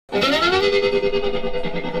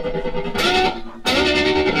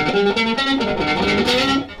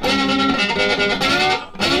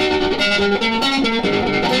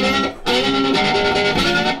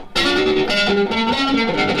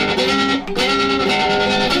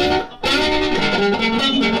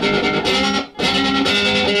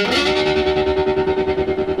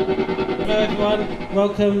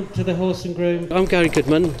welcome to the Horse and Groom. I'm Gary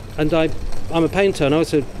Goodman, and I'm a painter, and I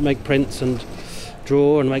also make prints and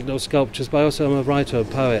draw and make little sculptures, but also I'm a writer, a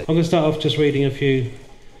poet. I'm going to start off just reading a few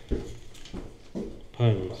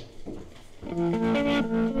poems.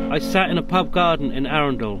 I sat in a pub garden in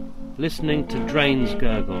Arundel, listening to drains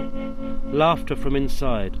gurgle, laughter from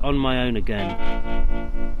inside, on my own again.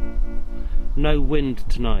 No wind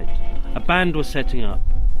tonight. A band was setting up.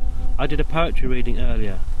 I did a poetry reading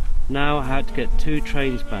earlier. Now I had to get 2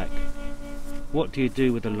 trains back. What do you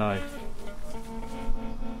do with a life?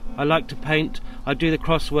 I like to paint. I'd do the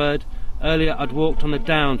crossword. Earlier I'd walked on the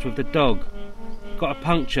downs with the dog. Got a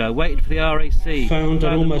puncture, waited for the RAC. Found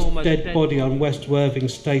an almost dead body on West Worthing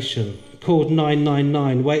Station. Called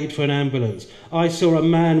 999, waited for an ambulance. I saw a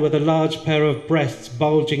man with a large pair of breasts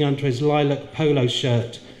bulging under his lilac polo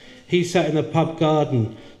shirt. He sat in the pub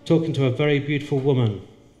garden talking to a very beautiful woman.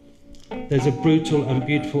 There's a brutal and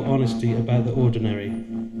beautiful honesty about the ordinary.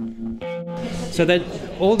 So then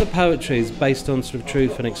all the poetry is based on sort of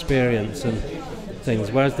truth and experience and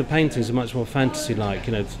things, whereas the paintings are much more fantasy-like,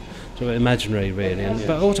 you know, sort of imaginary really,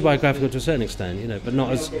 but autobiographical to a certain extent, you know, but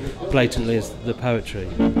not as blatantly as the poetry.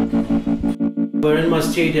 We're in my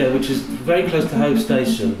studio, which is very close to Hove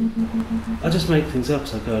Station. I just make things up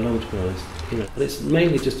as I go along, to be honest, you know. And it's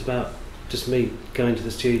mainly just about just me going to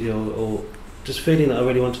the studio or just feeling that I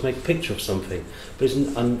really want to make a picture of something. But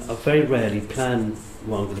I very rarely plan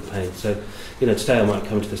what I'm going to paint. So, you know, today I might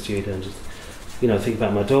come to the studio and just, you know, think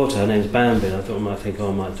about my daughter. Her name's Bambi, and I thought I might think, oh,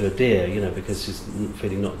 I might do a deer, you know, because she's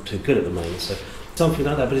feeling not too good at the moment. So something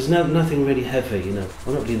like that. But it's nothing really heavy, you know.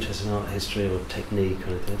 I'm not really interested in art history or technique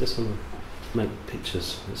or anything. I just want to make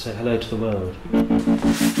pictures and say hello to the world.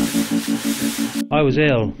 I was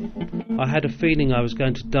ill. I had a feeling I was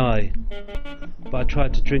going to die, but I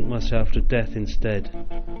tried to drink myself to death instead.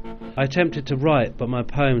 I attempted to write, but my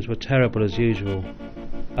poems were terrible as usual.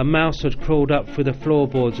 A mouse had crawled up through the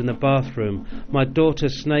floorboards in the bathroom. My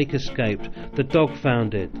daughter's snake escaped. The dog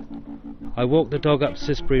found it. I walked the dog up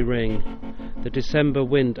Sisbury Ring. The December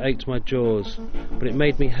wind ached my jaws, but it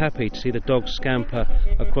made me happy to see the dog scamper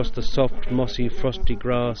across the soft, mossy, frosty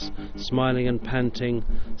grass, smiling and panting,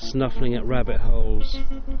 snuffling at rabbit holes.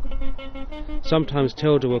 Sometimes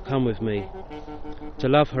Tilda will come with me. To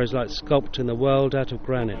love her is like sculpting the world out of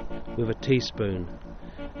granite with a teaspoon.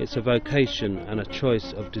 It's a vocation and a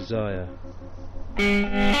choice of desire.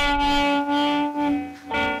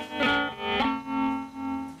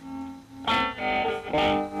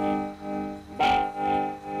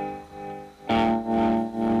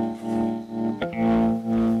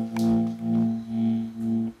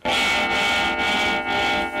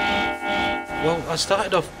 Well, I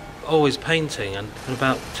started off always painting, and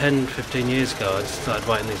about 10-15 years ago I started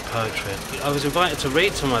writing these poetry. I was invited to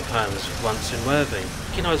read some of my poems once in Worthing.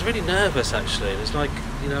 You know, I was really nervous actually. It's like,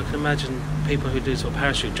 you know, I can imagine people who do sort of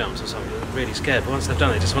parachute jumps or something are really scared, but once they've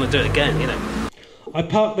done it, they just want to do it again, you know. I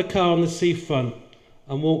parked the car on the seafront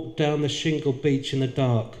and walked down the shingle beach in the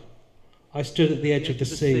dark. I stood at the edge of the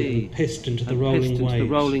sea and pissed into the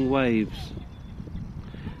rolling waves.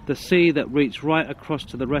 The sea that reached right across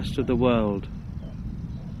to the rest of the world.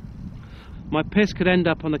 My piss could end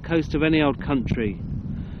up on the coast of any old country,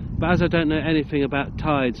 but as I don't know anything about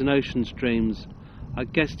tides and ocean streams, I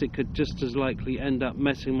guessed it could just as likely end up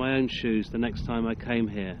messing my own shoes the next time I came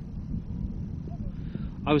here.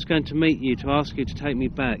 I was going to meet you to ask you to take me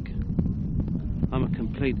back. I'm a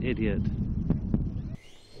complete idiot.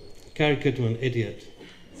 Gary Goodman, idiot.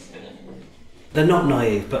 They're not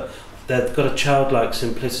naive, but they've got a childlike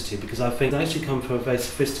simplicity, because I think they actually come from a very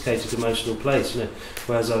sophisticated emotional place, you know,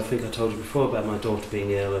 whereas I think I told you before about my daughter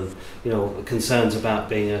being ill and, you know, concerns about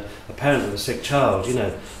being a parent of a sick child, you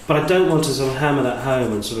know. But I don't want to sort of hammer that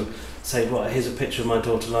home and sort of say, right, here's a picture of my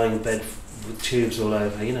daughter lying in bed with tubes all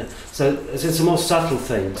over, you know. So it's a more subtle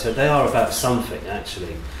thing, so they are about something,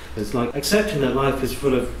 actually. It's like accepting that life is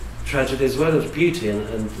full of tragedy as well as beauty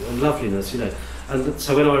and loveliness, you know. And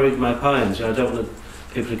so when I read my poems, you know, I don't want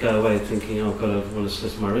people to go away thinking, oh God, I want to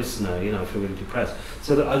slit my wrists now, you know, I feel really depressed.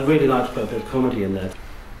 So I'd really like to put a bit of comedy in there.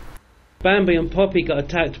 Bambi and Poppy got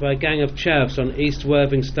attacked by a gang of chavs on East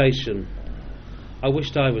Worthing Station. I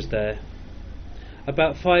wished I was there.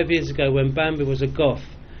 About 5 years ago, when Bambi was a goth,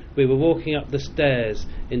 we were walking up the stairs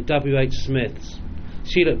in W.H. Smith's.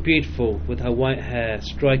 She looked beautiful with her white hair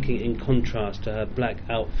striking in contrast to her black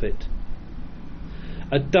outfit.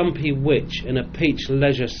 A dumpy witch in a peach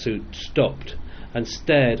leisure suit stopped and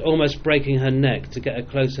stared, almost breaking her neck to get a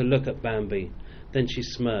closer look at Bambi. Then she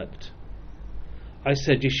smirked. I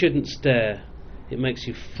said, "You shouldn't stare. It makes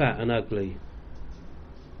you fat and ugly."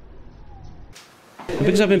 And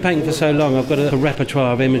because I've been painting for so long, I've got a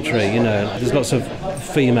repertoire of imagery, you know. There's lots of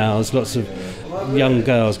females, lots of young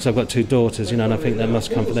girls, because I've got 2 daughters, you know, and I think that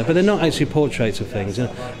must come from there. But they're not actually portraits of things, you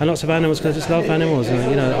know. And lots of animals, because I just love animals, and,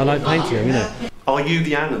 you know, I like painting them, you know. Are you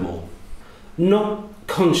the animal? Not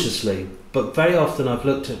consciously, but very often I've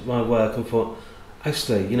looked at my work and thought,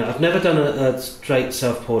 actually, you know, I've never done a straight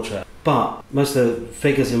self-portrait, but most of the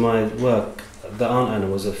figures in my work that aren't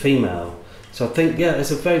animals are female. So I think, yeah,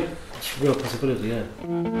 it's a very real possibility, yeah.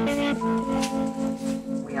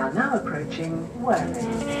 We are now approaching Worthing.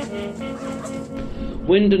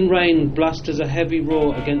 Wind and rain blusters a heavy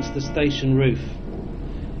roar against the station roof.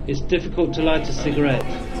 It's difficult to light a cigarette.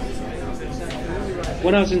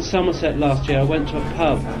 When I was in Somerset last year, I went to a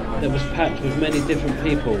pub that was packed with many different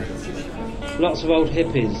people. Lots of old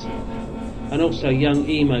hippies, and also young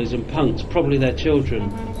emos and punks, probably their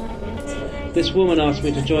children. This woman asked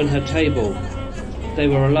me to join her table. They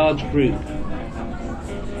were a large group.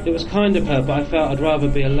 It was kind of her, but I felt I'd rather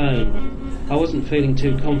be alone. I wasn't feeling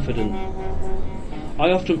too confident.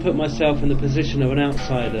 I often put myself in the position of an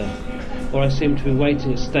outsider, or I seem to be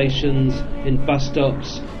waiting at stations, in bus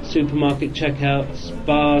stops, supermarket checkouts,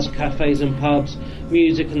 bars, cafes and pubs,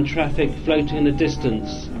 music and traffic floating in the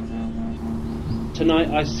distance. Tonight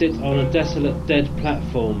I sit on a desolate dead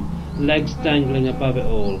platform, legs dangling above it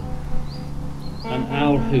all. An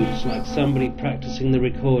owl hoots like somebody practicing the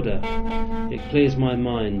recorder. It clears my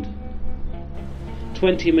mind.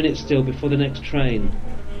 20 minutes still before the next train.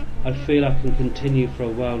 I feel I can continue for a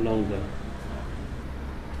while longer.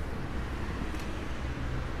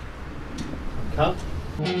 Cut.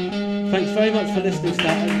 Thanks very much for listening,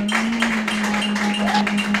 Staten.